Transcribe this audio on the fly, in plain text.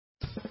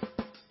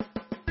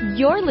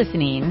You're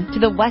listening to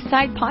the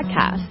Westside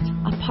Podcast,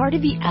 a part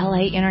of the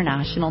LA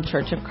International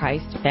Church of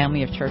Christ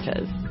family of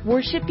churches,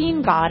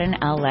 worshiping God in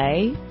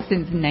LA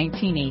since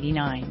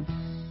 1989.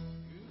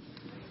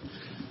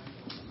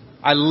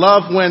 I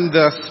love when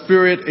the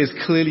Spirit is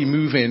clearly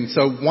moving.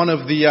 So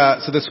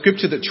the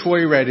scripture that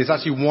Troy read is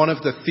actually one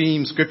of the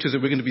theme scriptures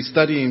that we're going to be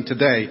studying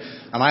today.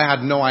 And I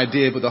had no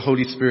idea, but the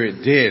Holy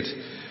Spirit did.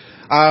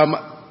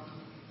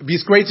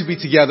 It's great to be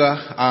together,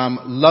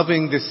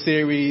 loving this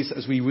series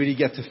as we really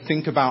get to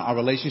think about our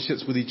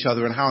relationships with each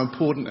other and how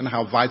important and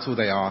how vital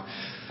they are.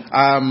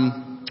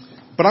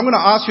 But I'm going to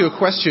ask you a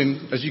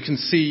question, as you can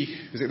see.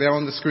 Is it there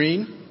on the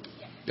screen?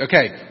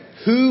 Okay.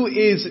 Who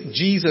is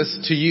Jesus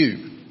to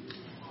you?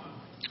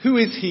 Who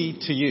is he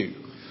to you?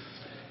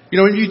 You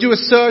know, when you do a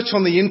search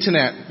on the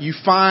internet,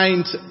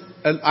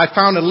 I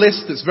found a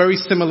list that's very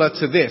similar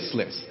to this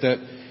list, that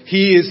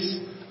he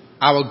is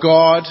our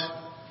God,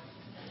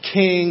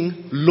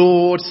 King,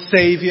 Lord,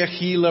 Savior,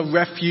 Healer,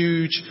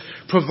 Refuge,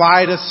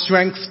 Provider,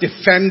 Strength,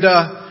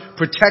 Defender,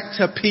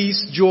 Protector,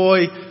 Peace,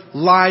 Joy,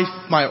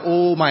 Life, my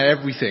all, my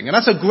everything. And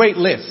that's a great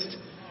list.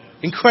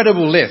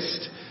 Incredible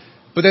list.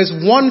 But there's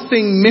one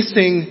thing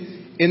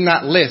missing in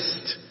that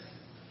list.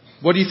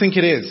 What do you think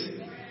it is?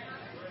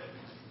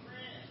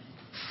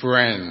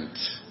 Friend.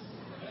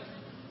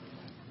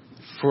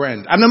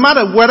 And no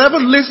matter whatever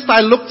list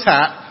I looked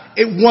at,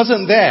 it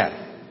wasn't there.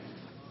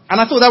 And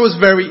I thought that was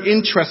very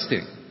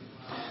interesting.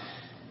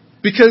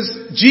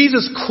 Because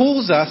Jesus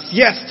calls us,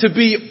 yes, to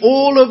be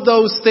all of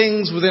those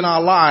things within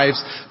our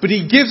lives, but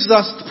he gives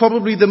us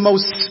probably the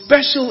most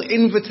special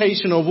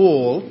invitation of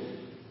all,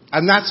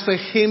 and that's for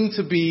him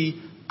to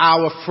be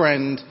our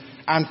friend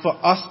and for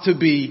us to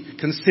be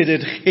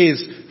considered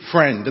his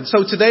friend. And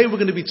so today we're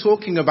going to be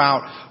talking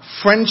about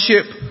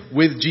friendship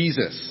with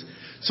Jesus.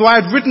 So I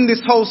had written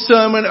this whole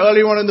sermon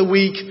earlier on in the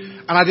week,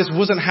 and I just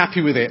wasn't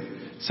happy with it.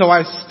 So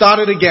I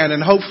started again,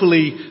 and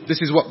hopefully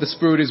this is what the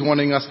Spirit is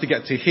wanting us to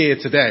get to hear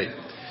today.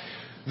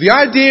 The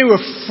idea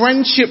of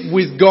friendship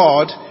with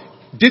God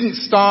didn't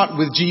start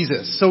with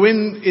Jesus. So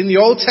in the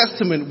Old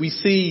Testament, we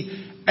see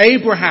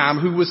Abraham,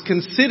 who was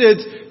considered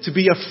to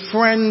be a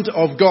friend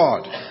of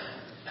God.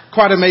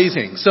 Quite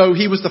amazing. So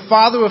he was the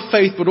father of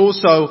faith, but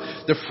also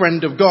the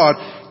friend of God.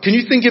 Can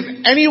you think of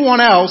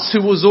anyone else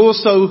who was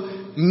also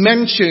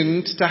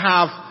mentioned to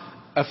have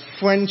a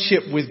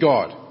friendship with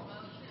God?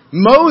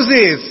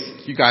 Moses.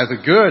 You guys are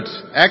good.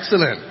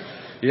 Excellent.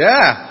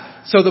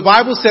 Yeah. So the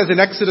Bible says in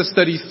Exodus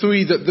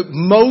 33 that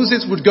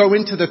Moses would go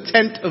into the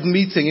tent of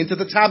meeting, into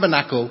the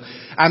tabernacle,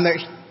 and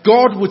that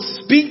God would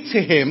speak to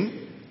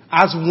him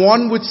as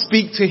one would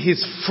speak to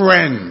his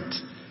friend.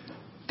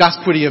 That's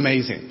pretty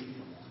amazing.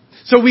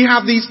 So we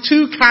have these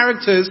two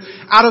characters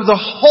out of the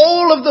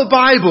whole of the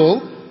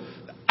Bible,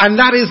 and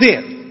that is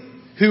it,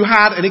 who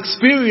had an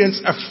experience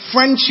of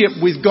friendship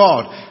with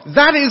God.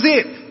 That is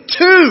it.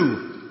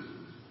 Two.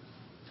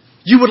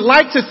 You would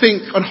like to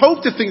think and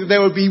hope to think that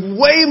there would be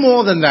way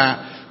more than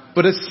that,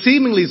 but it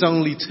seemingly is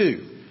only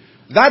two.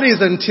 That is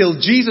until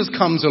Jesus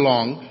comes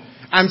along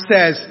and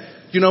says,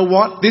 you know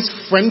what? This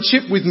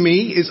friendship with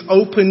me is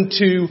open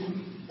to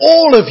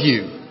all of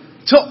you,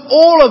 to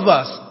all of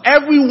us.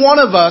 Every one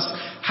of us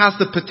has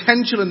the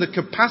potential and the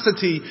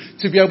capacity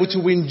to be able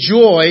to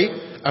enjoy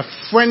a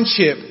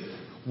friendship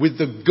with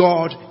the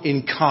God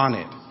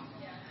incarnate.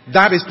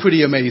 That is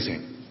pretty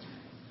amazing.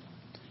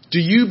 Do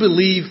you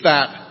believe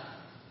that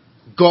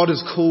God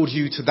has called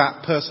you to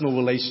that personal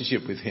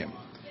relationship with him?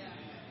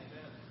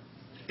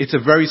 It's a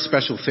very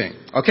special thing.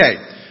 Okay.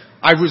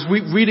 I was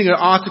reading an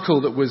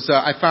article that was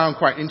I found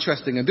quite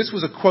interesting, and this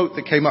was a quote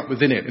that came up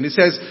within it. And it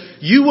says,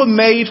 "You were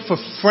made for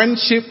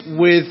friendship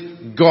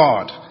with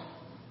God."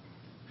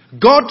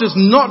 God does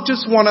not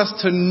just want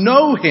us to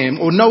know him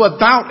or know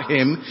about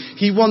him.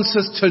 He wants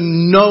us to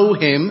know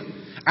him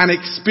and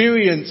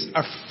experience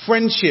a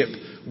friendship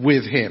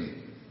with him.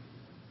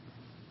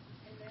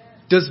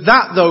 Does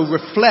that, though,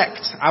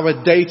 reflect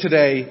our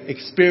day-to-day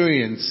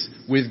experience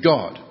with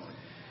God?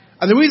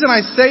 And the reason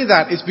I say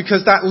that is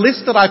because that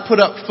list that I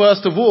put up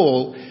first of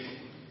all,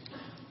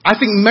 I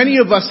think many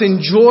of us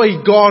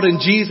enjoy God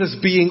and Jesus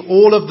being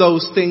all of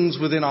those things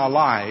within our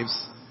lives.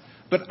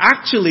 But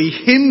actually,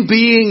 him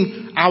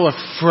being our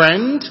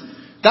friend,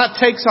 that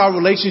takes our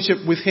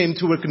relationship with him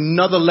to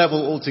another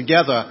level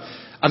altogether.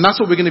 And that's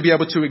what we're going to be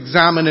able to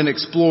examine and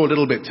explore a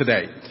little bit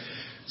today.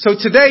 So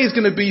today is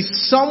going to be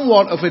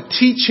somewhat of a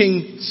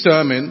teaching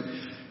sermon,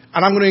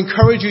 and I'm going to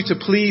encourage you to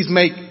please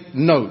make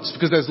notes,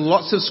 because there's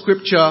lots of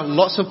scripture,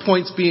 lots of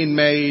points being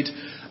made.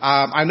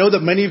 I know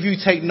that many of you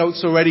take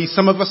notes already.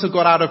 Some of us have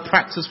got out of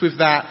practice with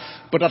that,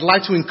 but I'd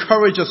like to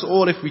encourage us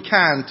all, if we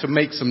can, to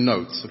make some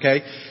notes,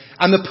 okay?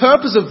 And the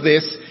purpose of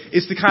this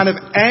is to kind of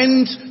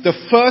end the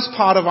first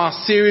part of our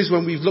series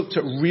when we've looked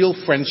at real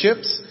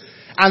friendships,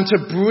 and to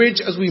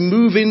bridge as we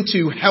move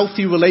into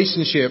healthy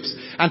relationships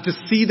and to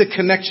see the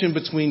connection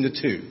between the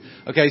two.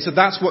 Okay, so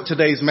that's what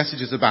today's message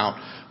is about.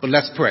 But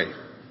let's pray.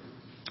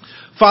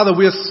 Father,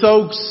 we are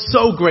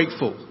so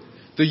grateful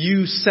that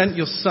you sent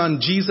your son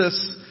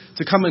Jesus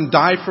to come and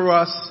die for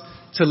us,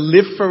 to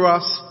live for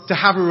us, to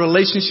have a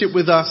relationship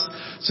with us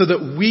so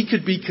that we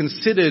could be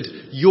considered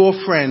your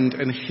friend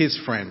and his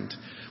friend.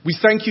 We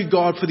thank you,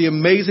 God, for the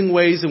amazing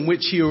ways in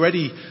which he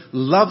already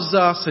loves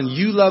us and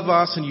you love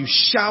us and you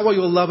shower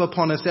your love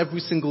upon us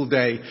every single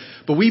day.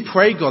 But we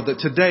pray, God, that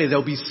today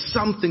there'll be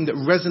something that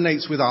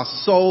resonates with our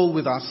soul,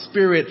 with our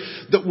spirit,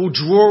 that will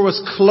draw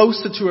us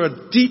closer to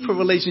a deeper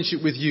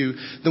relationship with you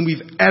than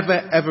we've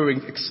ever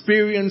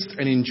experienced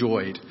and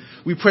enjoyed.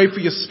 We pray for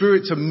your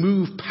Spirit to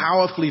move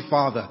powerfully,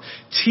 Father.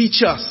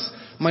 Teach us.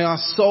 May our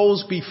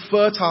souls be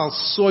fertile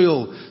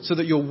soil so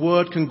that your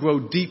word can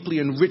grow deeply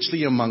and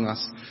richly among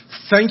us.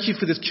 Thank you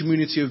for this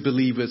community of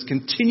believers.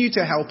 Continue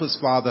to help us,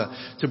 Father,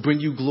 to bring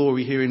you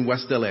glory here in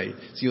West LA.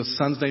 It's in your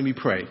Son's name we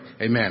pray.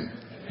 Amen.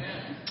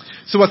 Amen.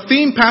 So a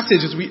theme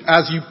passage,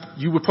 as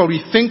you would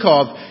probably think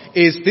of,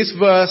 is this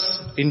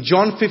verse in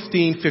John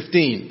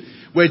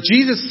 15:15, where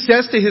Jesus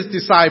says to his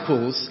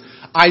disciples,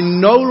 I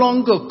no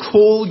longer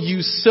call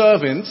you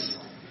servants.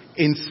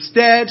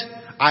 Instead,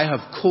 I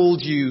have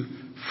called you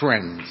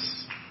friends.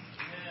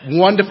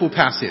 Wonderful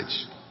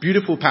passage.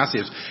 Beautiful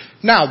passage.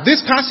 Now,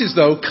 this passage,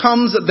 though,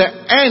 comes at the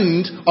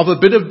end of a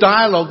bit of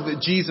dialogue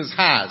that Jesus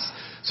has.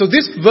 So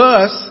this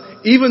verse,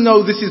 even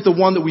though this is the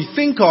one that we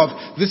think of,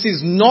 this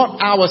is not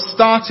our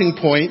starting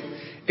point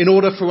in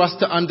order for us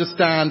to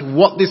understand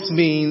what this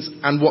means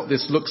and what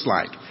this looks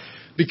like.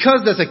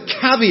 Because there's a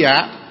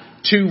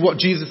caveat to what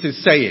Jesus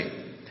is saying.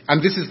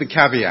 And this is the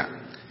caveat.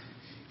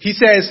 He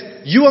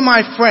says, you are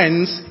my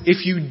friends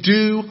if you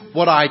do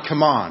what I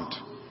command.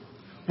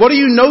 What do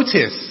you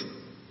notice?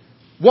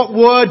 What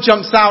word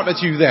jumps out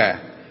at you there?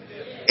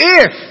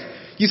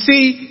 If. You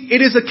see,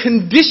 it is a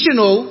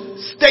conditional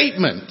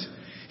statement.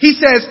 He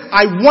says,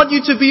 I want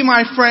you to be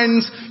my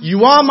friends.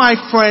 You are my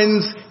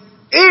friends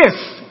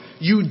if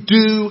you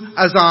do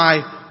as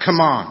I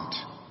command.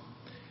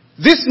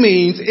 This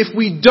means if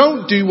we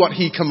don't do what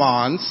he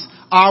commands,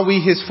 are we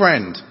his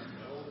friend?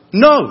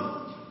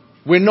 No,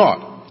 we're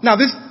not.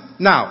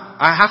 Now,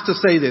 I have to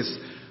say this.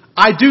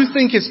 I do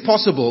think it's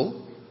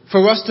possible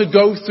for us to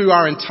go through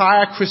our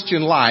entire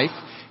Christian life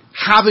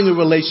having a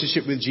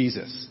relationship with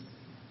Jesus.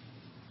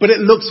 But it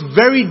looks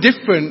very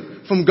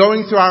different from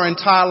going through our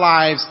entire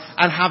lives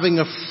and having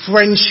a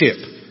friendship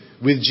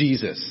with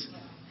Jesus.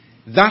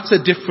 That's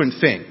a different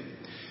thing.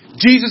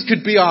 Jesus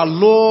could be our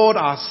Lord,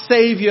 our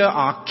Savior,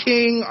 our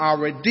King, our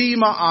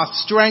Redeemer, our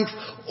strength,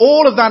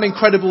 all of that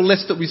incredible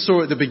list that we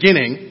saw at the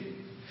beginning.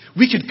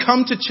 We could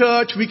come to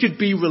church, we could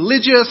be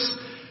religious,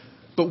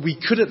 but we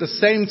could at the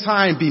same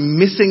time be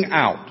missing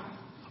out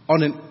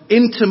on an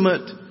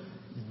intimate,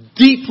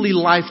 deeply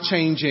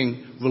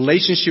life-changing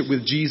relationship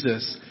with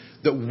Jesus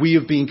that we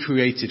have been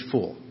created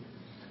for.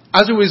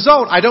 As a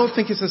result, I don't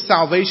think it's a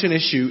salvation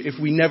issue if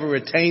we never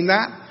attain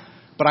that,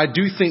 but I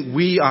do think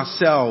we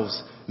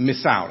ourselves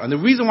miss out. And the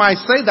reason why I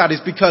say that is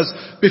because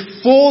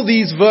before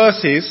these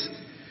verses,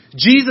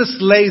 Jesus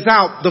lays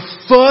out the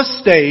first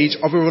stage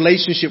of a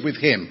relationship with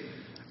him,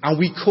 and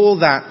we call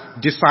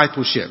that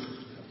discipleship.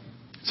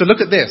 So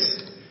look at this.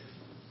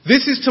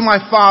 This is to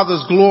my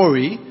Father's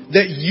glory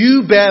that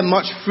you bear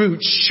much fruit,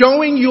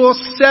 showing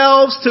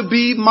yourselves to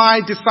be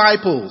my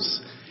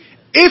disciples.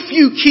 If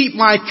you keep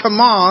my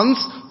commands,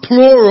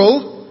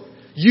 plural,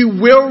 you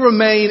will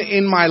remain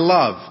in my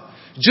love,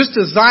 just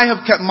as I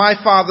have kept my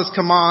Father's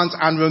commands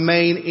and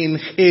remain in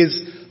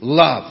his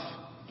love.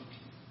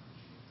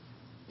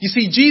 You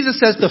see, Jesus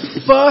says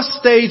the first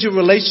stage of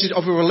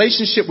a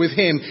relationship with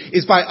him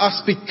is by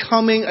us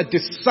becoming a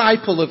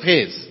disciple of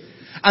his.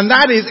 And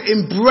that is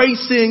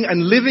embracing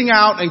and living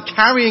out and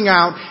carrying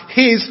out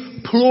his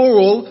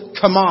plural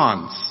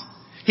commands.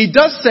 He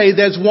does say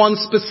there's one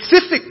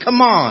specific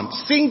command,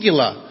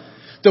 singular,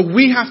 that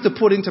we have to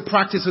put into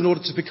practice in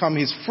order to become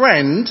his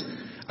friend.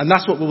 And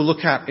that's what we'll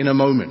look at in a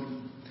moment.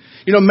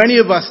 You know, many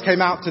of us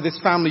came out to this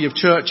family of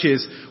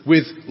churches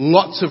with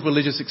lots of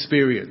religious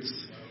experience.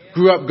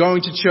 Grew up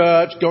going to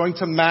church, going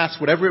to mass,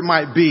 whatever it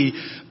might be,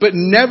 but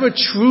never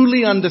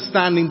truly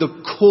understanding the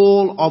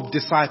call of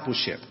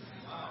discipleship.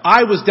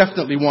 I was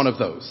definitely one of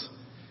those.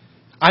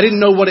 I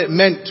didn't know what it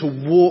meant to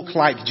walk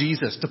like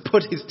Jesus, to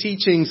put his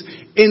teachings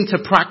into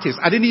practice.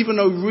 I didn't even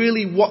know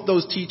really what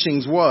those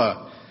teachings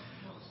were.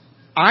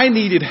 I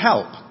needed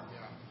help.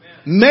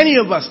 Many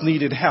of us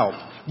needed help.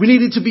 We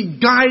needed to be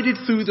guided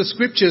through the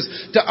scriptures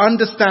to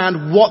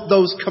understand what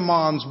those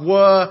commands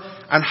were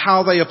and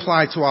how they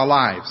apply to our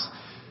lives.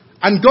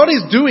 And God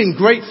is doing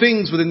great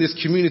things within this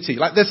community.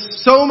 Like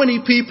there's so many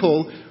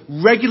people,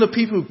 regular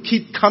people who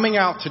keep coming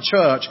out to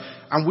church,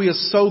 and we are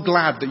so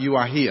glad that you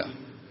are here.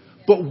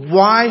 But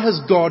why has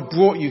God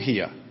brought you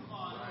here?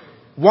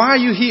 Why are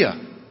you here?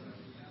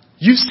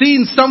 You've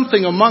seen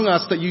something among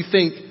us that you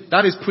think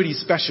that is pretty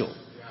special.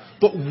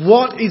 But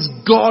what is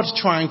God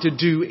trying to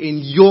do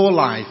in your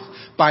life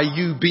by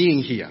you being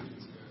here?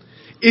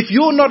 If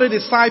you're not a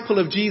disciple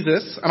of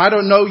Jesus, and I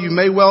don't know, you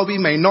may well be,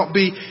 may not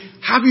be,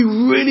 have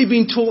you really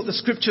been taught the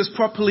scriptures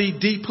properly,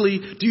 deeply?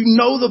 Do you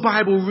know the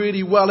Bible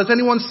really well? Has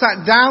anyone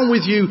sat down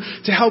with you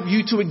to help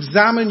you to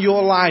examine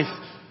your life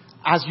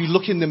as you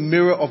look in the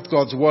mirror of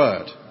God's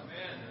word?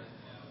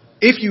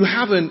 If you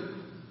haven't,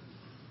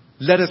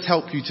 let us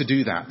help you to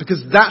do that.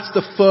 Because that's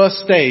the first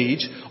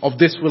stage of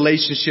this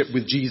relationship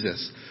with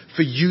Jesus,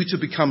 for you to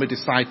become a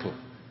disciple.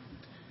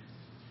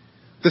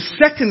 The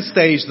second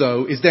stage,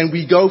 though, is then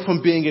we go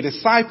from being a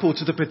disciple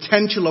to the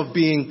potential of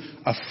being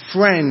a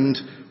friend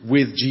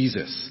with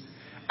Jesus.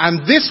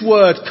 And this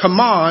word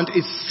command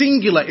is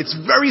singular. It's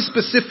very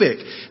specific.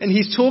 And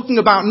he's talking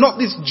about not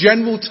these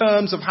general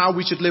terms of how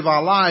we should live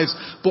our lives,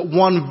 but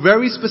one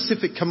very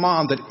specific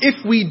command that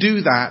if we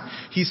do that,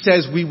 he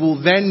says we will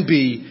then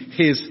be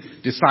his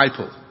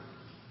disciple.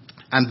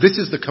 And this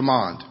is the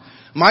command.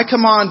 My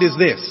command is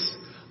this: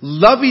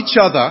 love each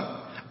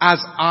other as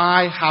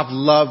I have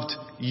loved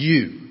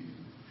you.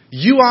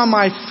 You are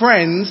my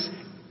friends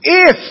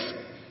if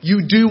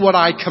you do what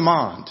I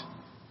command.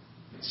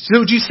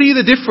 So do you see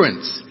the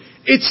difference?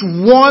 It's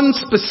one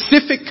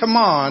specific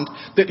command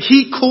that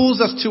he calls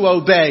us to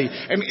obey.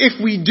 And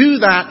if we do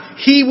that,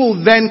 he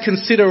will then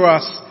consider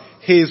us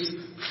his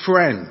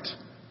friend.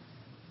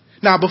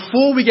 Now,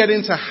 before we get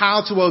into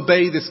how to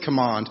obey this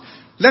command,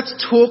 let's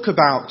talk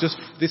about just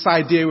this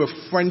idea of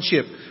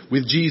friendship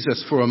with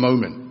Jesus for a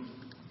moment.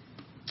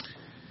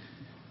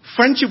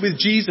 Friendship with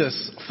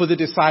Jesus for the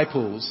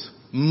disciples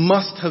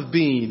must have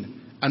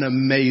been an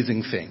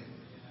amazing thing.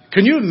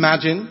 Can you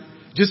imagine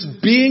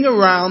just being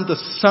around the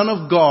Son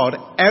of God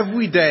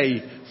every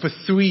day for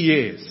 3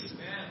 years?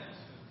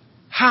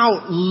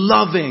 How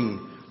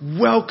loving,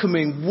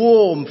 welcoming,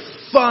 warm,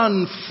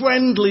 fun,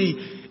 friendly.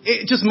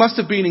 It just must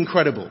have been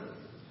incredible.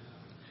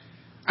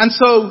 And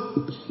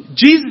so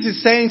Jesus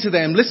is saying to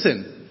them,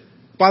 listen,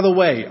 by the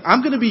way,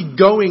 I'm going to be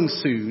going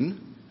soon,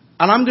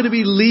 and I'm going to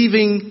be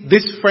leaving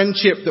this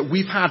friendship that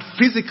we've had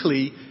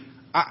physically.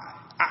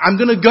 I'm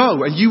going to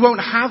go, and you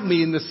won't have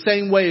me in the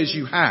same way as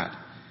you had.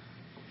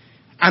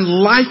 And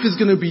life is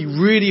going to be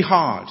really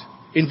hard.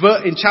 In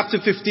chapter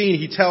 15,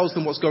 he tells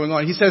them what's going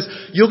on. He says,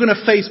 you're going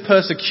to face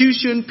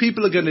persecution.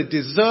 People are going to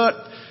desert,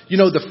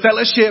 the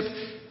fellowship.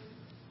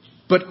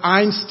 But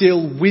I'm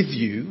still with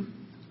you,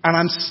 and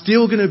I'm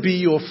still going to be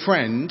your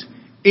friend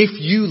if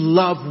you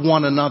love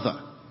one another.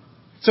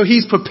 So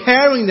he's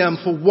preparing them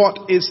for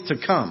what is to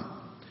come.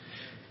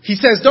 He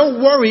says,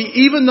 don't worry,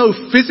 even though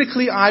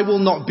physically I will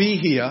not be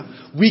here,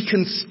 we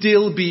can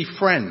still be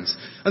friends.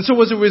 And so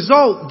as a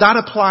result, that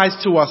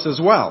applies to us as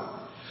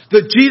well.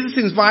 That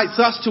Jesus invites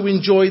us to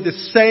enjoy the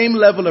same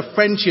level of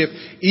friendship,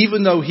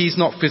 even though he's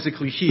not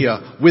physically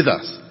here with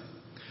us.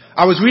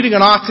 I was reading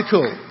an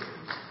article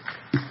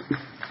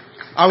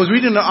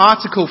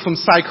from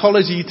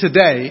Psychology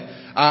Today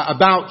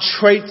about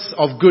traits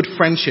of good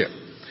friendship.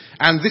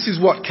 And this is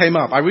what came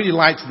up. I really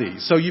liked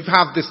these. So you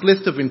have this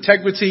list of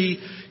integrity,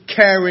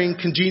 caring,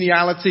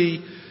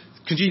 congeniality.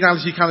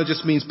 Congeniality kind of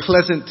just means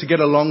pleasant to get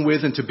along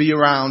with and to be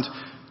around.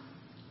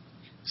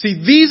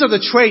 See, these are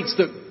the traits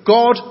that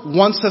God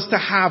wants us to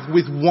have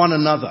with one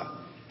another.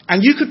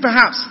 And you could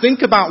perhaps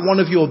think about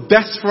one of your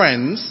best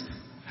friends,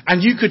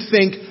 and you could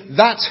think,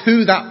 that's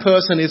who that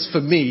person is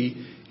for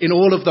me in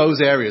all of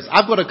those areas.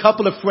 I've got a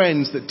couple of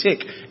friends that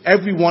tick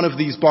every one of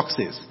these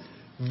boxes.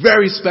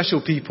 Very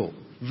special people.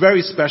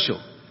 Very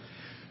special.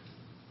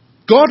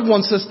 God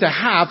wants us to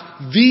have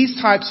these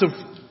types of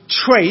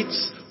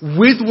traits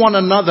with one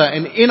another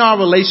and in our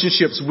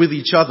relationships with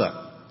each other.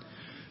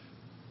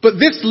 But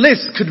this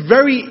list could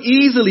very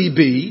easily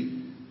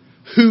be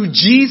who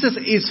Jesus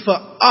is for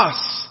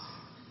us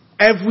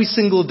every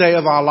single day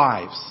of our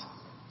lives.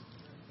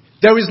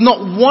 There is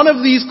not one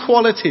of these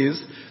qualities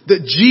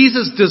that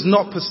Jesus does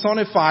not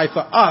personify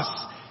for us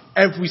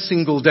every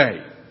single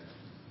day.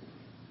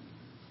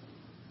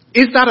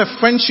 Is that a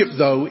friendship,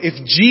 though,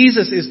 if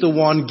Jesus is the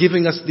one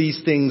giving us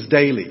these things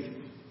daily?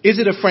 Is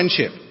it a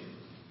friendship?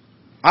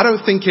 I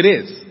don't think it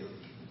is.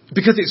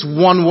 Because it's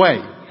one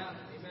way.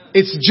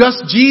 It's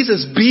just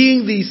Jesus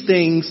being these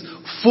things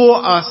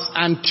for us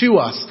and to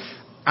us.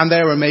 And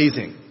they're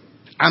amazing.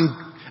 And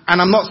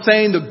I'm not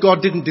saying that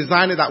God didn't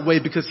design it that way,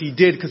 because he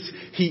did, because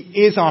he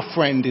is our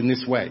friend in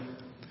this way.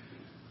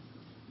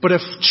 But a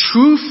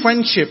true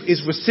friendship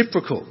is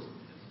reciprocal.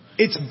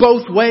 It's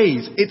both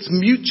ways. It's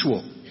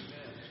mutual.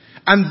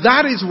 And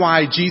that is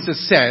why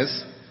Jesus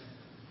says,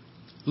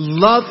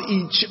 love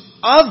each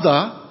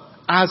other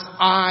as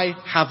I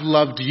have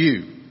loved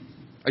you.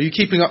 Are you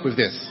keeping up with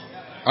this?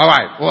 All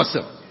right,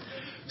 awesome.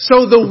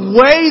 So the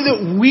way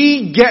that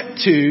we get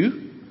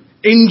to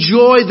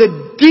enjoy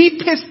the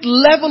deepest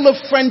level of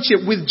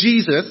friendship with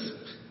Jesus,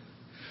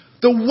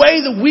 the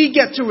way that we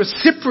get to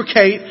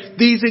reciprocate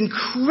these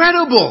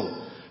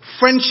incredible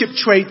friendship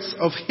traits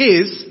of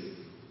his,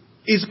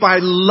 is by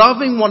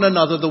loving one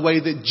another the way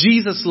that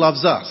Jesus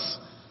loves us.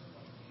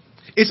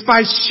 It's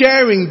by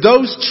sharing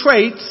those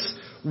traits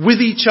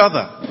with each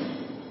other.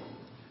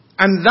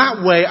 And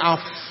that way our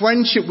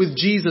friendship with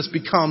Jesus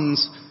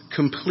becomes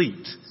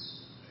complete.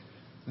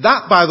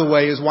 That, by the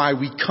way, is why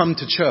we come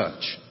to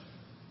church.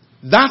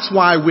 That's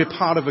why we're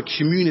part of a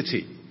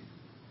community.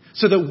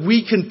 So that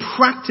we can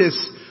practice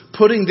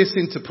putting this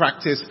into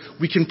practice.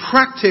 We can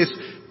practice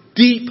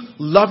deep,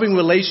 loving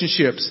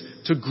relationships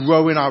to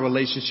grow in our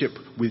relationship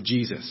with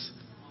Jesus.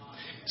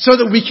 So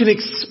that we can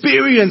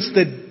experience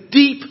the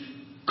deep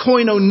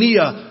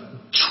koinonia,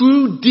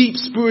 true deep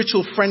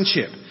spiritual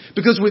friendship.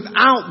 Because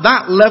without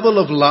that level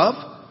of love,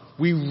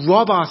 we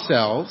rob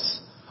ourselves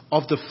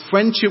of the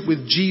friendship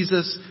with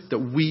Jesus that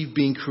we've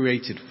been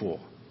created for.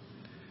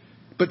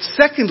 But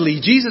secondly,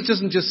 Jesus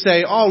doesn't just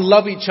say, oh,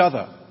 love each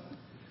other.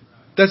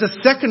 There's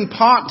a second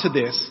part to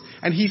this,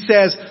 and he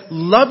says,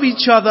 love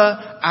each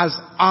other as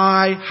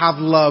I have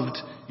loved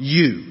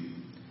you.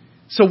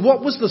 So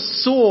what was the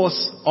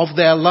source of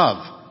their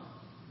love?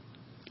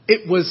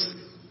 It was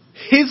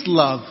his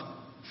love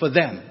for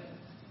them.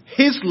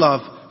 His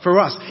love for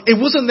us. It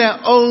wasn't their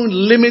own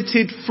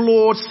limited,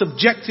 flawed,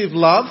 subjective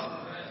love.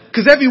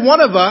 Because every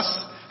one of us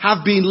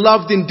have been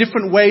loved in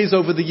different ways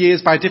over the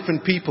years by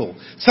different people.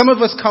 Some of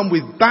us come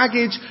with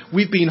baggage.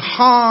 We've been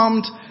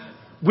harmed.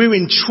 We're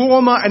in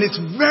trauma. And it's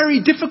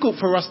very difficult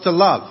for us to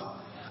love.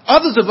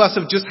 Others of us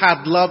have just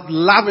had love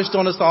lavished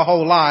on us our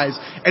whole lives.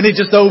 And it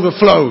just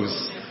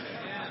overflows.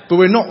 But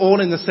we're not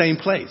all in the same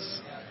place.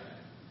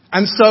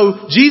 And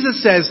so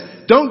Jesus says,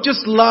 don't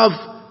just love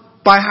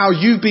by how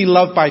you've been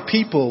loved by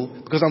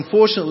people, because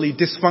unfortunately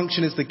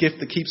dysfunction is the gift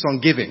that keeps on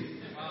giving.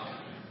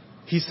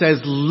 He says,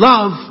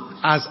 love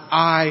as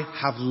I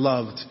have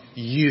loved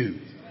you.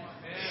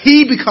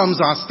 He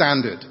becomes our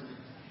standard.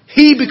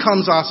 He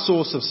becomes our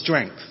source of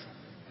strength,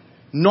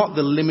 not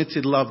the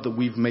limited love that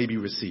we've maybe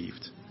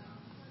received.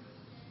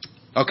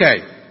 Okay.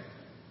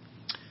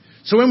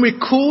 So when we're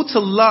called to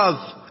love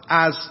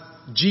as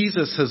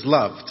Jesus has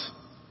loved,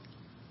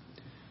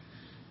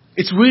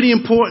 it's really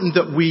important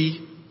that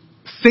we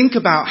think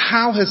about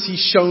how has he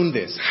shown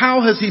this?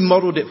 How has he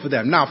modeled it for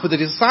them? Now, for the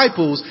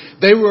disciples,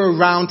 they were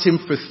around him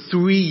for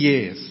 3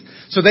 years.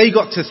 So they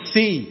got to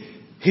see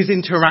his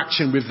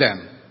interaction with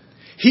them.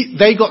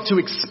 They got to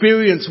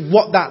experience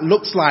what that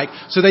looks like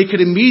so they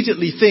could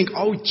immediately think,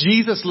 oh,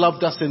 Jesus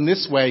loved us in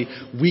this way.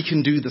 We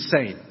can do the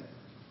same.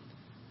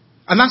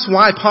 And that's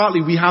why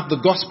partly we have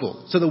the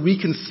gospel, so that we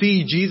can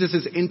see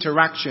Jesus'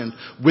 interaction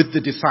with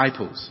the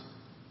disciples.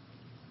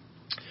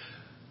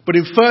 But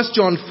in 1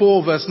 John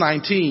 4 verse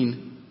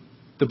 19,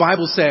 the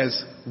Bible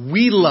says,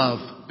 we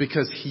love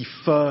because he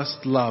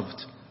first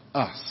loved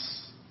us.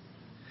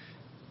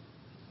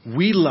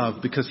 We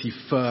love because he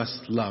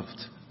first loved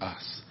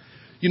us.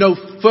 You know,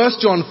 1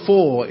 John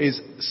 4 is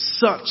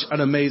such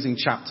an amazing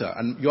chapter.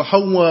 And your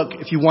homework,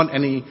 if you want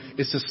any,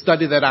 is to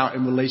study that out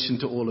in relation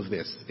to all of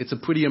this. It's a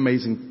pretty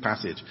amazing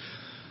passage.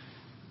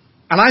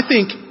 And I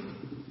think,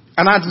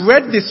 and I'd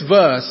read this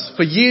verse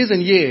for years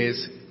and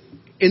years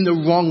in the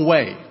wrong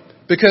way.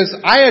 Because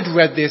I had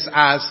read this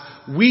as,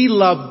 we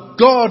love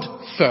God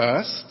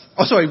first.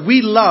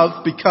 We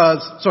love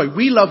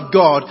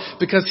God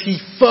because he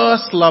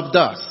first loved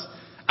us.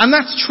 And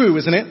that's true,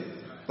 isn't it?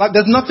 Like,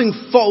 there's nothing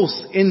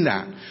false in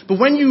that. But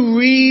when you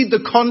read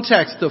the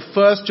context of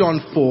 1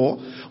 John 4,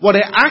 what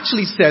it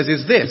actually says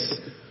is this: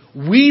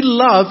 we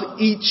love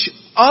each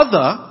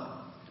other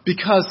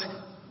because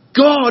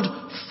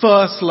God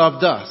first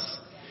loved us.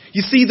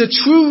 You see, the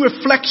true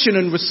reflection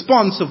and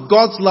response of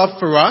God's love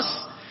for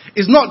us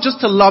is not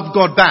just to love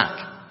God back,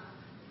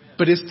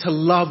 but is to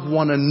love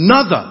one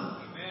another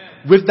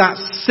with that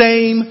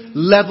same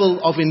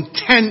level of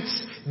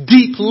intense,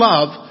 deep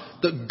love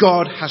that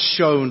God has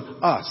shown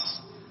us.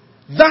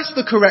 That's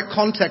the correct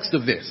context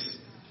of this.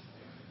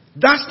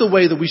 That's the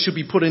way that we should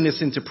be putting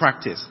this into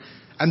practice.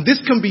 And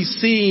this can be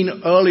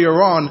seen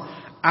earlier on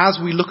as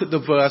we look at the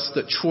verse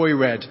that Troy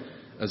read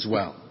as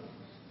well.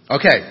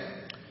 Okay.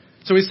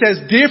 So it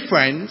says, dear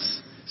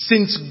friends,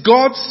 since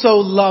God so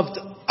loved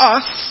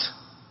us,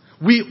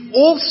 we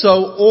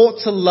also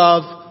ought to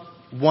love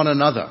one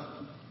another.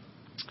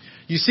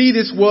 You see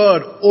this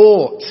word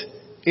ought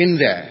in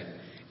there.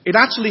 It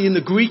actually, in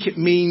the Greek, it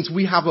means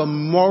we have a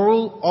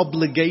moral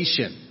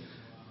obligation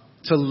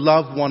to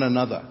love one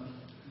another.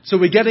 So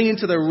we're getting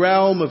into the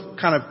realm of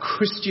kind of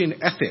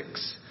Christian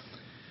ethics.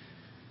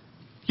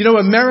 You know,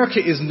 America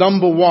is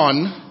number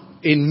one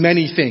in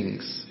many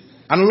things.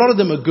 And a lot of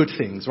them are good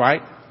things,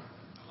 right?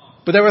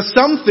 But there are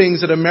some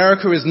things that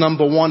America is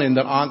number one in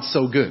that aren't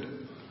so good.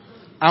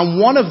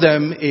 And one of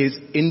them is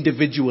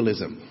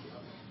individualism.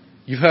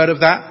 You've heard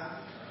of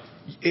that?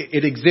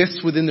 It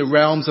exists within the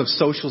realms of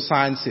social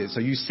sciences. So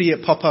you see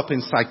it pop up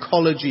in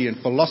psychology and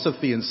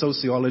philosophy and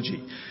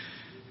sociology.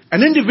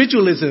 And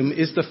individualism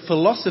is the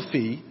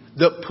philosophy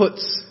that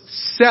puts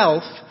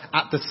self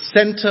at the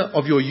center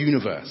of your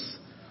universe.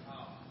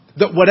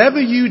 That whatever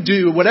you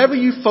do, whatever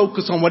you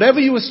focus on, whatever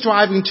you are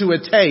striving to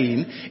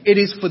attain, it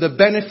is for the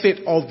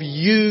benefit of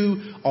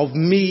you, of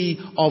me,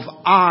 of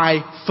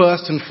I,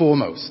 first and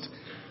foremost.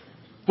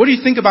 What do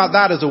you think about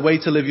that as a way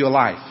to live your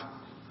life?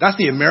 That's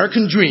the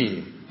American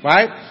dream,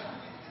 right?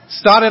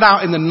 Started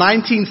out in the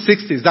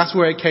 1960s. That's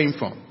where it came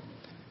from.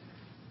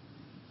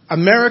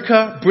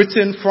 America,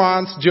 Britain,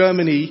 France,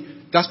 Germany,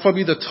 that's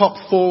probably the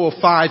top 4 or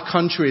 5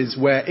 countries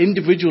where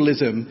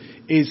individualism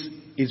is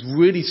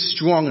really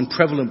strong and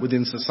prevalent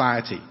within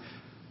society.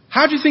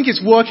 How do you think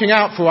it's working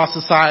out for our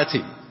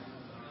society?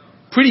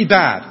 Pretty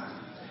bad.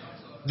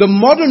 The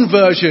modern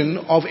version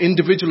of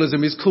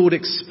individualism is called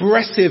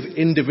expressive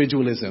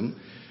individualism,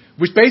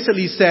 which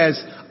basically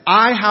says,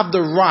 I have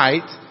the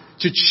right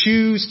to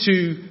choose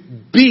to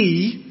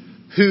be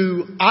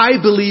who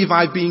I believe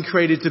I've been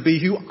created to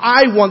be, who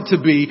I want to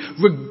be,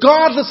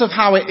 regardless of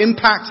how it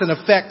impacts and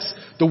affects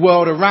the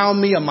world around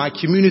me and my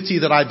community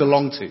that I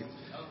belong to.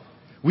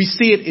 We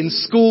see it in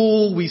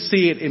school, we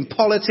see it in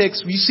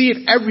politics, we see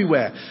it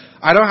everywhere.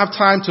 I don't have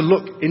time to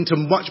look into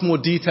much more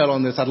detail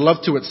on this. I'd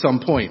love to at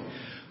some point.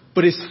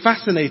 But it's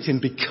fascinating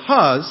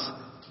because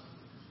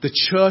the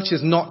church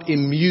is not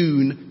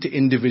immune to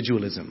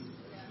individualism.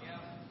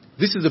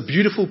 This is a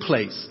beautiful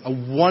place, a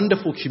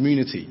wonderful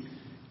community.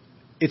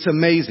 It's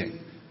amazing.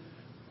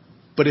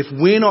 But if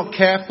we're not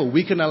careful,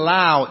 we can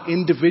allow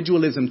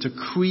individualism to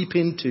creep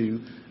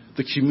into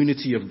the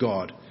community of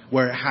God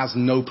where it has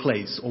no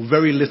place or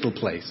very little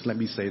place. Let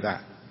me say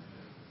that.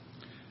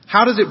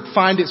 How does it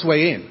find its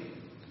way in?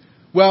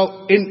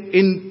 Well,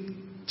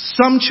 in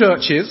some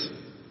churches,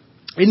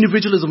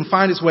 individualism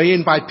finds its way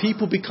in by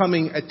people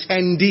becoming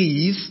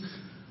attendees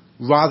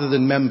rather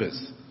than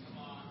members.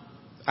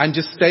 And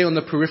just stay on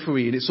the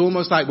periphery. And it's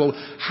almost like, well,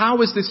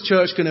 how is this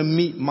church going to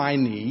meet my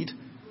need?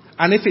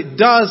 And if it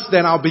does,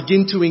 then I'll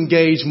begin to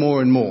engage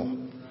more and more.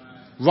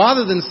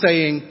 Rather than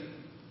saying,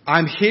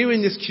 I'm here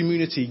in this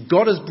community.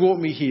 God has brought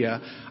me here.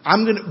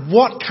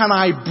 What can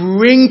I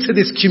bring to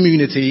this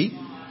community?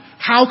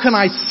 How can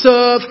I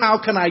serve?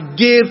 How can I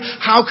give?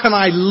 How can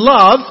I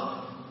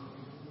love?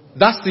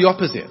 That's the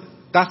opposite.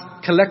 That's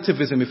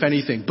collectivism, if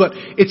anything. But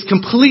it's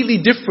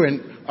completely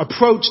different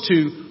approach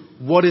to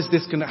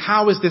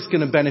how is this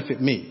going to benefit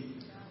me?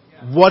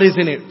 What is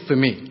in it for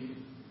me?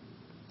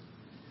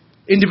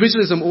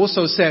 Individualism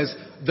also says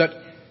that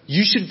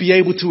you should be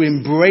able to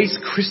embrace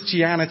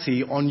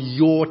Christianity on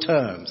your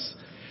terms.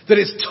 That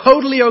it's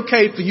totally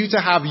okay for you to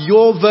have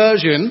your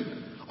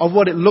version of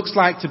what it looks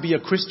like to be a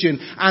Christian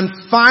and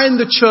find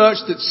the church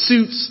that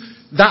suits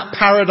that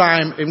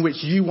paradigm in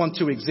which you want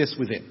to exist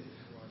within.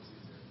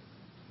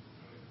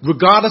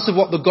 Regardless of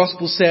what the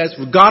gospel says,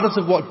 regardless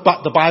of what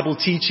the Bible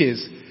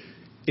teaches,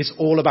 it's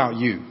all about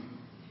you.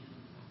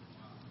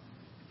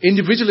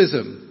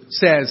 Individualism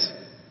says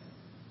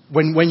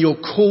when you're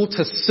called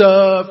to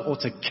serve or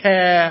to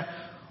care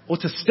or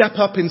to step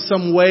up in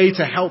some way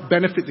to help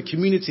benefit the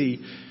community,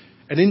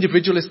 an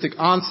individualistic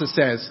answer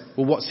says,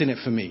 well, what's in it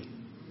for me?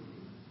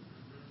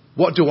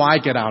 What do I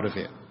get out of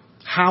it?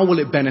 How will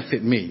it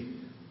benefit me?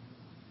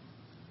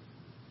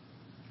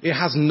 It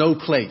has no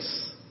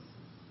place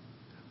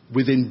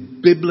within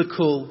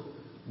biblical,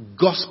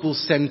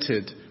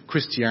 gospel-centered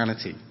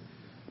Christianity.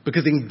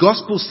 Because in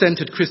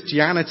gospel-centered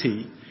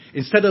Christianity,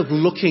 instead of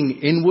looking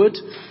inward,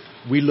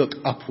 we look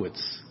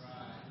upwards.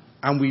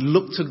 And we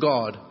look to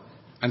God.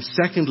 And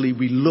secondly,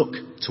 we look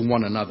to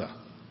one another.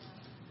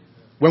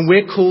 When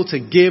we're called to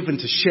give and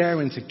to share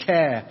and to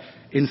care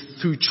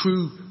through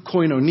true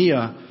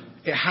koinonia,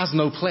 it has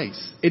no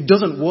place. It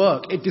doesn't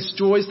work. It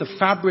destroys the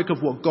fabric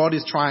of what God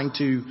is trying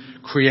to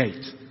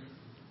create.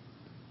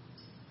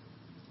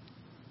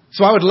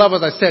 So I would love,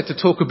 as I said, to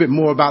talk a bit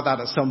more about that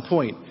at some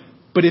point.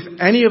 But if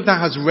any of that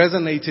has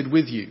resonated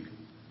with you,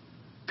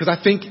 because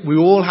I think we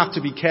all have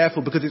to be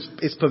careful because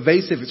it's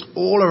pervasive, it's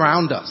all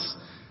around us.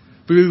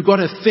 But we've got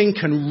to think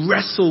and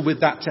wrestle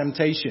with that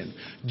temptation.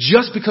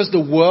 Just because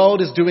the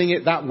world is doing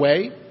it that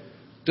way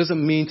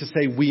doesn't mean to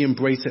say we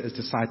embrace it as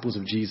disciples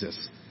of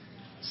Jesus.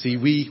 See,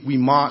 we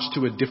march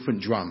to a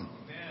different drum.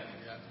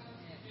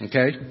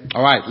 Okay?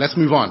 All right, let's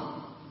move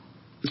on.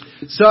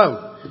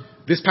 So,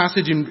 this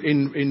passage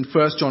in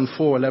 1 John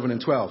 4, 11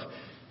 and 12.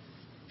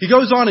 He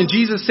goes on and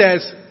Jesus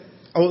says,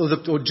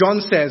 or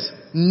John says,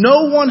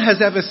 no one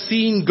has ever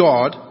seen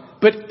God,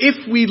 but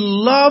if we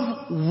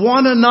love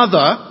one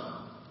another,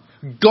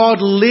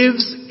 God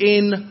lives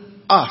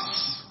in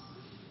us.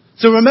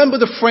 So remember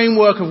the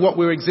framework of what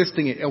we're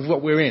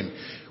in.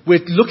 We're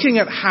looking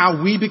at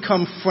how we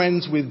become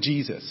friends with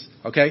Jesus.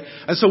 Okay?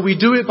 And so we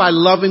do it by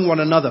loving one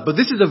another. But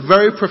this is a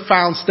very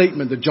profound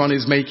statement that John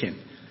is making.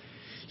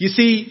 You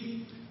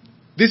see,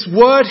 this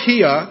word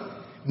here,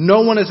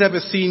 no one has ever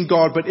seen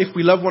God, but if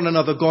we love one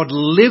another, God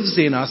lives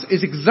in us,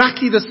 is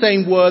exactly the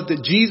same word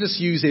that Jesus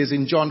uses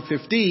in John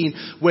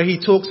 15, where he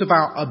talks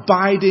about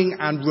abiding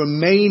and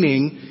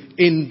remaining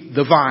in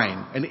the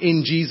vine and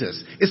in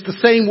Jesus. It's the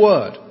same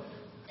word.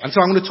 And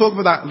so I'm going to talk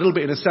about that a little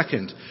bit in a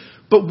second.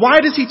 But why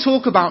does he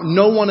talk about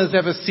no one has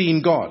ever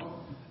seen God?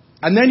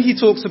 And then he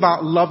talks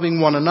about loving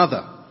one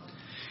another.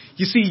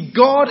 You see,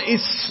 God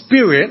is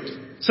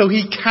spirit, so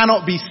he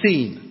cannot be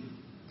seen.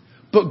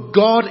 But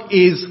God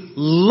is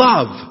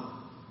love,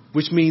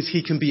 which means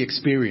he can be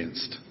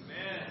experienced.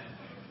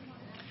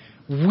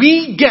 Amen.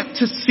 We get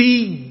to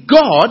see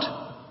God.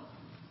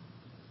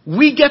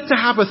 We get to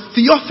have a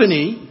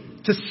theophany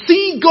to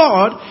see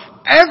God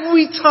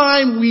every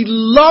time we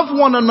love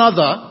one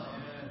another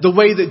the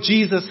way that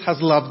Jesus has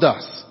loved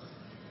us.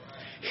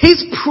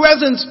 His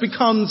presence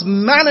becomes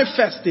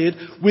manifested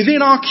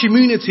within our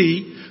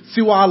community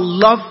through our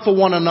love for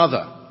one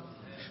another,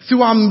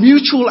 through our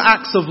mutual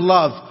acts of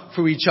love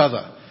for each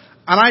other.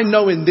 And I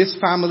know in this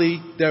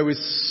family there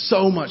is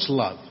so much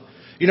love.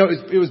 You know,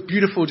 it was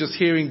beautiful just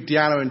hearing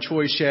Deanna and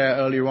Troy share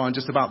earlier on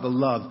just about the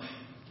love.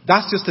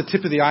 That's just the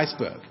tip of the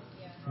iceberg.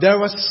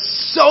 There are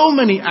so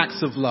many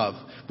acts of love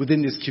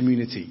within this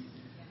community.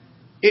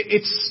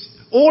 It's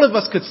all of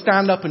us could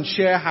stand up and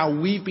share how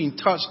we've been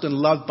touched and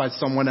loved by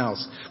someone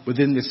else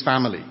within this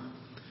family.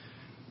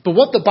 But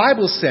what the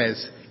Bible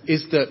says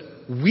is that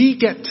we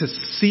get to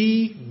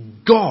see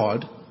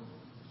God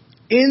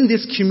in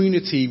this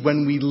community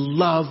when we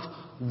love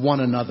one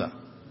another.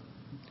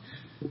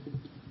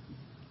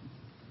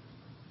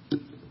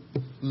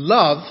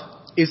 Love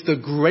is the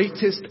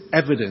greatest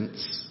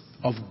evidence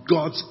of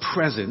God's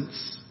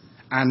presence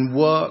and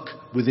work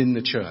within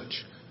the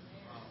church.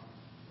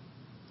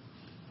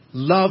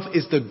 Love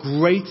is the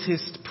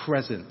greatest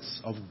presence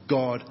of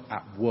God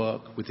at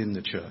work within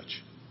the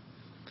church.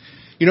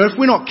 You know, if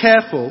we're not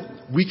careful,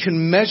 we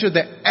can measure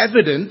the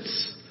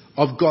evidence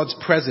of God's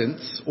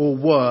presence or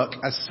work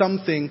as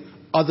something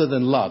other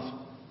than love.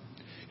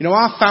 You know,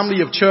 our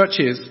family of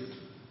churches,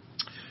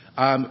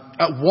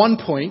 at one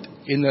point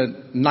in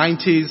the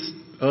 90s,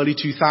 early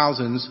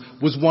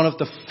 2000s, was one of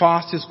the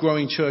fastest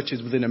growing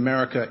churches within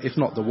America, if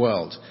not the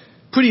world.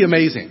 Pretty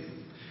amazing.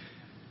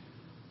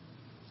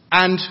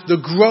 And the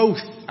growth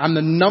and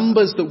the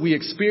numbers that we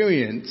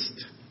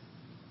experienced,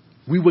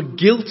 we were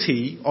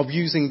guilty of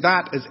using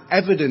that as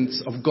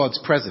evidence of God's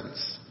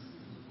presence.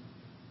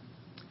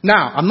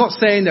 Now, I'm not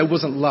saying there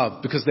wasn't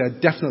love, because there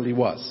definitely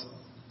was.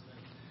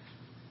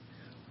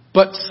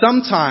 But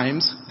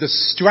sometimes the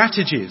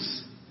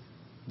strategies,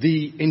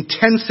 the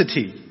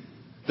intensity,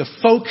 the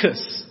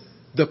focus,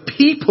 the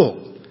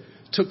people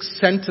took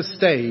center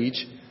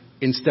stage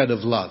instead of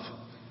love.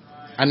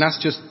 And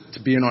that's just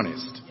to being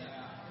honest.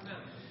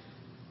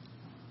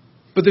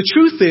 But the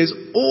truth is,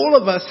 all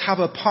of us have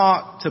a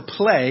part to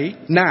play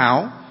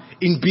now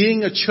in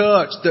being a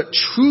church that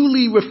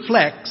truly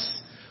reflects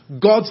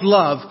God's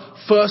love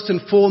first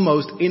and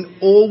foremost in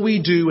all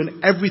we do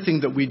and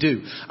everything that we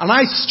do. And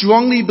I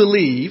strongly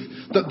believe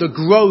that the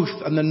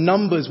growth and the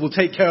numbers will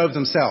take care of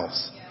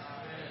themselves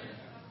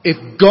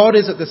if God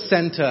is at the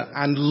center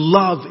and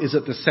love is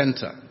at the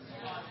center.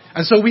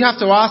 And so we have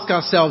to ask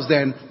ourselves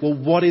then, well,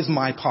 what is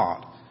my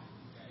part?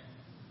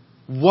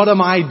 What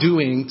am I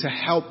doing to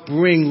help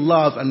bring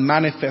love and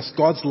manifest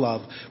God's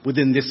love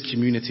within this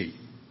community?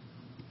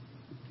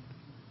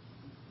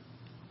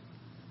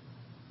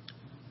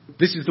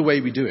 This is the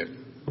way we do it.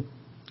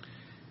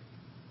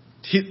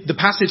 The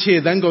passage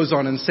here then goes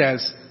on and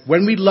says,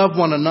 when we love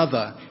one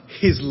another,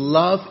 His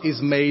love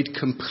is made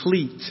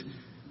complete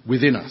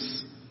within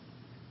us.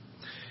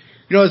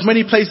 You know, there's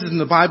many places in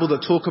the Bible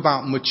that talk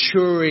about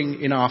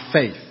maturing in our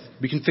faith.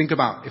 We can think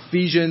about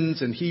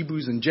Ephesians and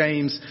Hebrews and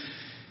James.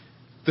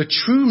 The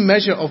true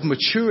measure of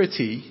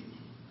maturity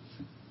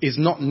is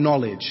not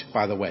knowledge,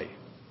 by the way.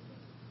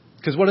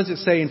 Because what does it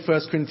say in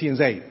 1 Corinthians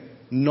 8?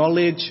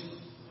 Knowledge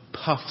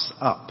puffs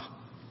up.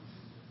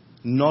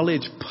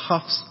 Knowledge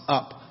puffs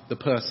up the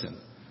person,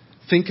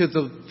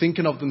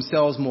 thinking of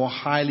themselves more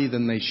highly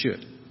than they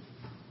should.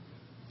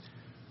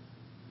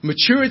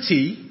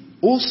 Maturity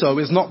also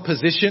is not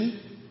position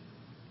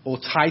or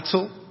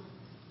title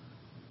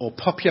or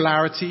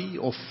popularity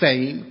or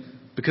fame,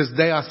 because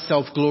they are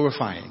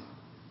self-glorifying.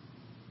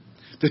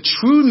 The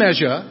true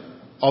measure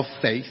of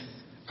faith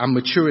and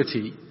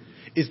maturity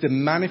is the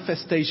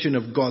manifestation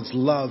of God's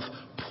love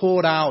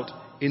poured out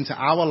into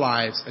our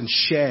lives and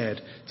shared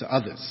to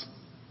others.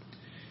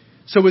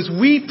 So as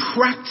we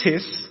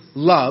practice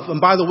love,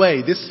 and by the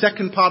way, this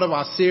second part of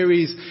our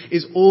series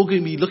is all going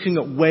to be looking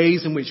at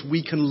ways in which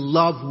we can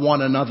love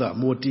one another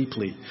more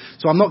deeply.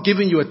 So I'm not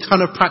giving you a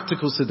ton of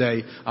practicals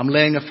today. I'm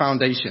laying a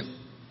foundation.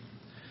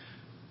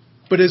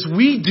 But as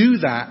we do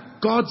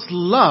that, God's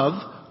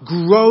love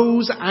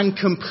grows and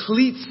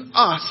completes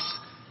us.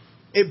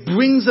 It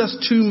brings us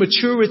to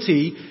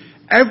maturity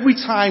every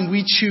time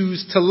we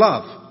choose to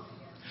love.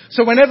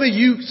 So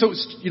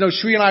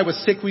Shri and I were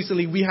sick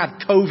recently. We had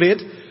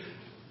COVID.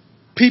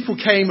 People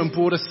came and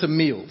brought us some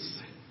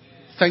meals.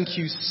 Thank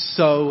you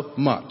so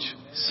much.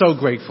 So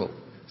grateful.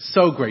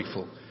 So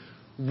grateful.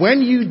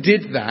 When you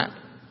did that,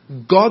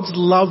 God's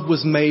love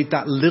was made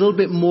that little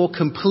bit more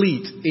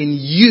complete in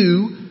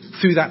you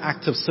through that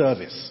act of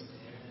service.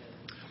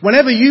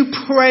 Whenever you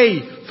pray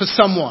for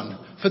someone,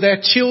 for their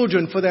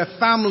children, for their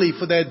family,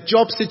 for their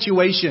job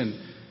situation,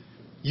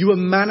 you are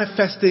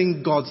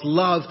manifesting God's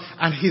love,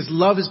 and His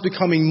love is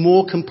becoming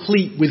more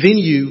complete within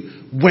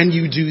you when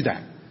you do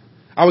that.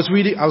 I was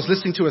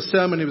listening to a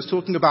sermon. It was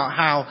talking about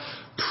how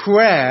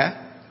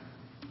prayer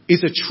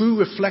is a true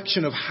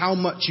reflection of how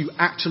much you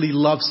actually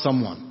love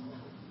someone.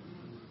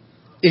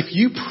 If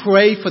you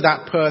pray for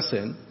that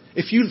person,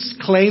 if you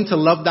claim to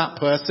love that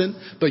person,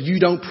 but you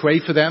don't pray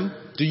for them,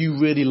 do you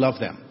really love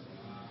them?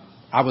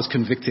 I was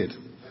convicted.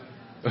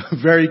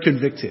 Very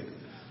convicted.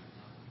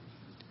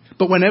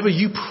 But whenever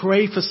you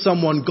pray for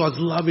someone, God's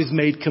love is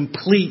made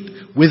complete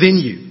within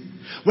you.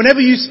 Whenever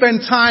you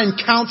spend time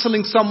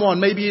counseling someone,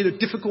 maybe in a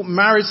difficult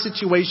marriage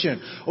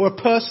situation or a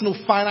personal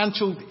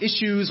financial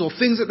issues or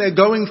things that they're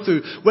going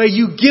through, where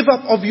you give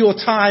up of your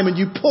time and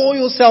you pour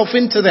yourself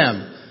into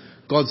them,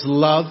 God's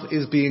love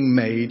is being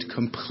made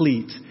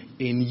complete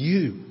in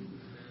you.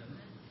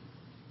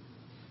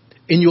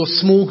 in your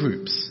small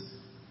groups,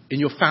 in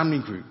your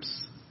family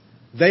groups.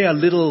 They are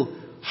little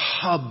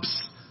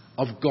hubs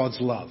of God's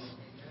love.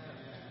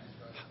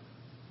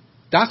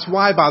 That's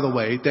why, by the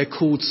way, they're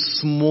called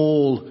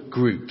small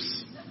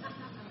groups.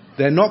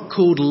 They're not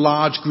called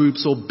large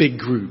groups or big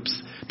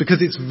groups,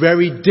 because it's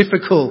very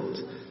difficult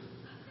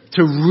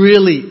to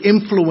really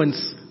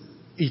influence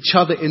each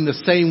other in the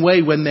same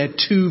way when they're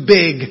too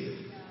big.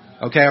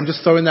 Okay, I'm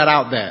just throwing that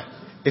out there.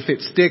 If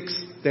it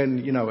sticks,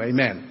 then,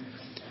 amen.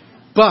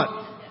 But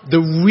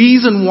the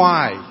reason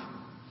why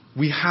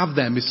we have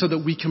them is so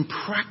that we can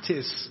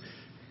practice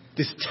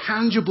this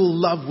tangible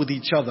love with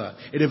each other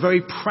in a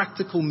very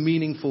practical,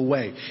 meaningful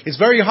way. It's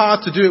very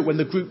hard to do it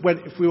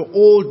if we were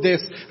all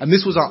this and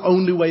this was our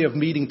only way of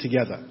meeting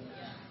together.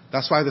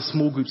 That's why the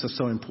small groups are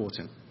so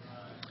important.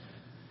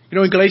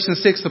 In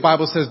Galatians 6, the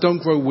Bible says,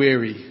 don't grow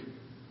weary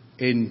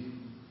in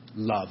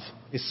love,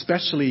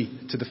 especially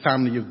to the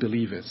family of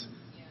believers.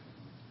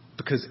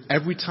 Because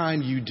every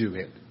time you do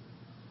it,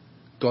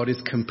 God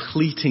is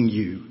completing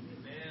you.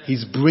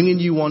 He's bringing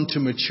you on to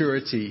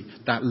maturity,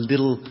 that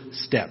little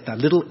step, that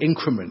little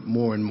increment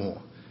more and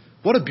more.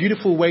 What a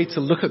beautiful way to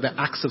look at the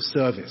acts of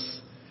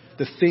service,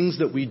 the things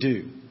that we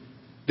do.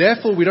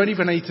 Therefore, we don't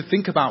even need to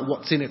think about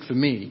what's in it for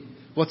me.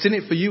 What's in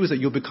it for you is that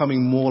you're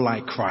becoming more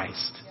like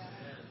Christ.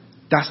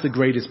 That's the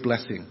greatest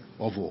blessing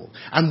of all.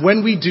 And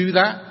when we do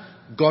that,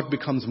 God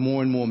becomes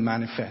more and more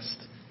manifest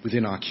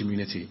within our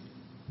community.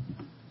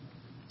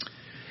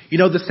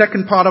 The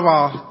second part of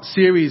our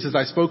series, as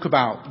I spoke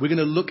about, we're going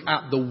to look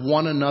at the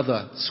one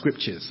another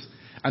scriptures.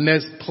 And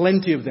there's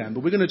plenty of them,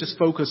 but we're going to just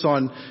focus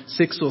on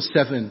 6 or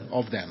 7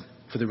 of them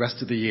for the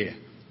rest of the year.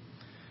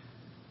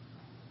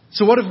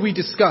 So what have we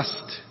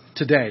discussed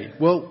today?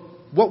 Well,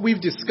 what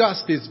we've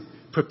discussed is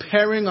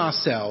preparing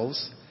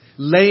ourselves,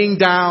 laying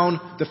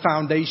down the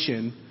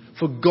foundation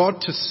for God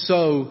to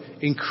sow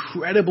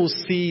incredible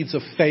seeds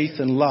of faith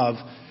and love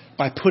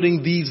by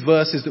putting these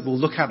verses that we'll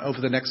look at over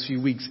the next few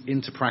weeks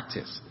into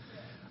practice.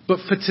 But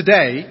for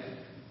today,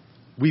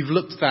 we've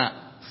looked at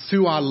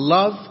through our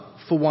love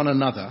for one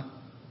another,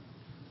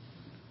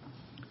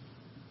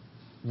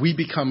 we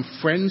become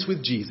friends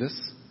with Jesus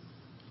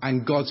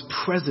and God's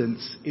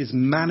presence is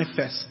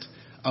manifest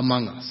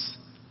among us.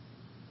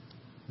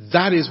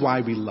 That is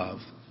why we love.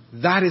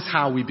 That is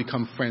how we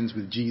become friends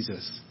with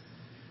Jesus.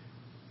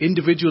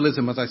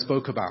 Individualism, as I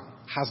spoke about,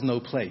 has no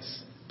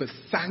place. But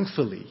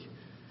thankfully,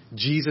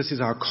 Jesus is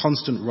our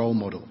constant role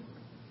model.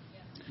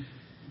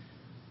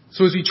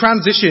 So as we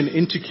transition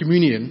into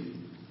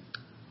communion,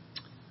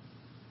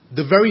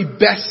 the very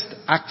best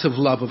act of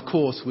love, of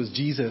course, was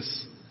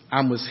Jesus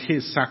and was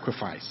his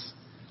sacrifice.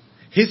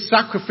 His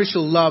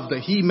sacrificial love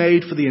that he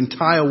made for the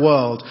entire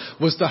world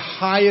was the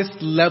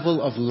highest level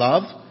of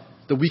love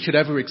that we could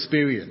ever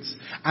experience.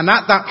 And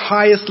at that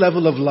highest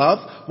level of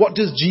love, what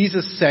does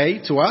Jesus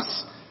say to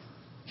us?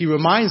 He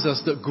reminds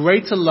us that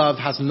greater love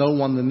has no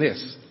one than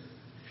this,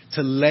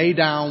 to lay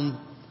down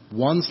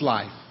one's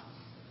life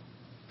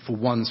for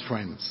one's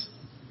friends.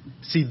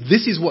 See,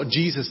 this is what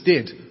Jesus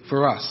did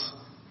for us.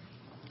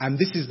 And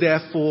this is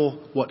therefore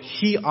what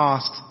he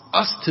asks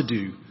us to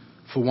do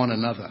for one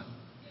another.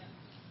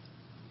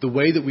 The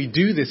way that we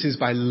do this is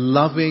by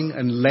loving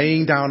and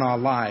laying down our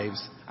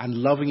lives and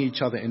loving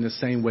each other in the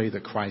same way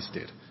that Christ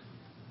did.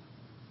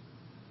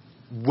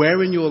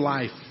 Where in your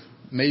life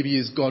maybe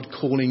is God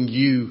calling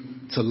you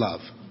to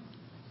love?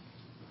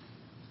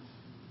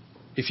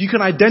 If you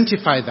can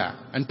identify that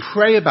and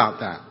pray about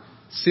that,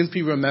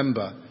 simply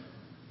remember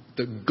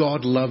that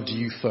God loved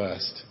you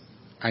first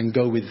and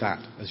go with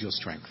that as your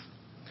strength.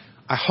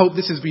 I hope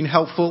this has been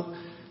helpful.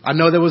 I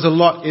know there was a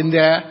lot in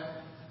there.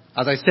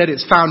 As I said,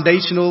 it's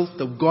foundational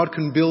that God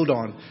can build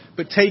on.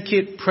 But take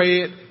it,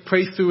 pray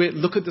through it,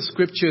 look at the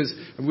scriptures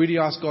and really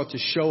ask God to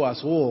show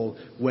us all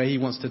where he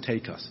wants to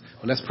take us.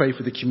 But let's pray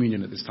for the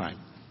communion at this time.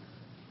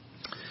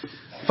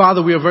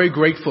 Father, we are very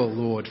grateful,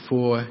 Lord,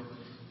 for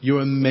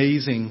your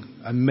amazing,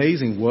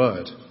 amazing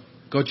word.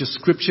 God, your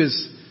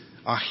scriptures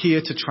are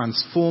here to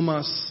transform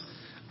us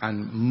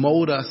and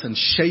mold us and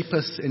shape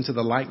us into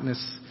the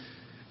likeness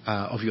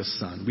of your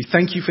Son. We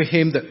thank you for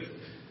him, that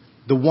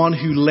the one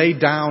who laid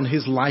down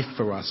his life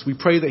for us. We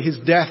pray that his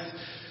death,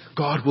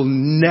 God, will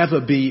never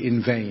be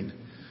in vain.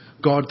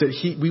 God,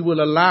 that we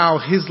will allow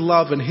his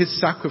love and his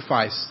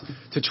sacrifice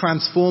to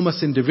transform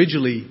us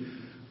individually,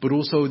 but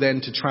also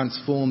then to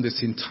transform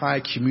this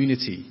entire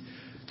community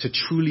to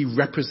truly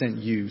represent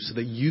you so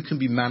that you can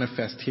be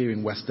manifest here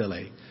in West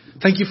LA.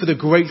 Thank you for the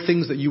great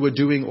things that you are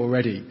doing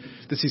already.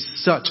 This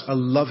is such a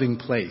loving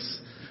place.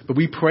 But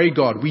we pray,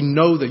 God, we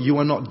know that you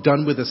are not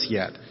done with us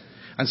yet.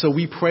 And so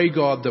we pray,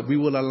 God, that we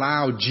will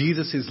allow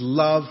Jesus'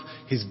 love,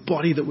 his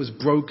body that was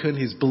broken,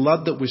 his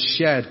blood that was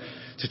shed,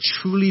 to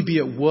truly be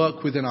at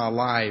work within our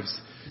lives,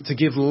 to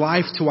give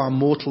life to our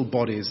mortal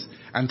bodies,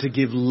 and to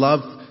give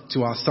love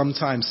to our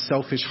sometimes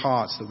selfish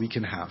hearts that we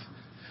can have.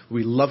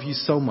 We love you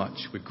so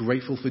much. We're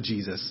grateful for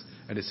Jesus.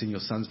 And it's in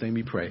your Son's name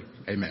we pray.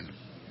 Amen.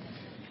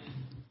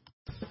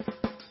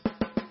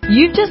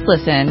 You've just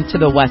listened to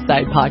the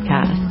Westside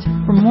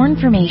Podcast. For more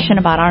information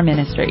about our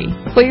ministry,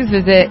 please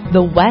visit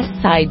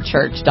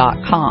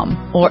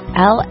thewestsidechurch.com or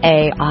laicc.net.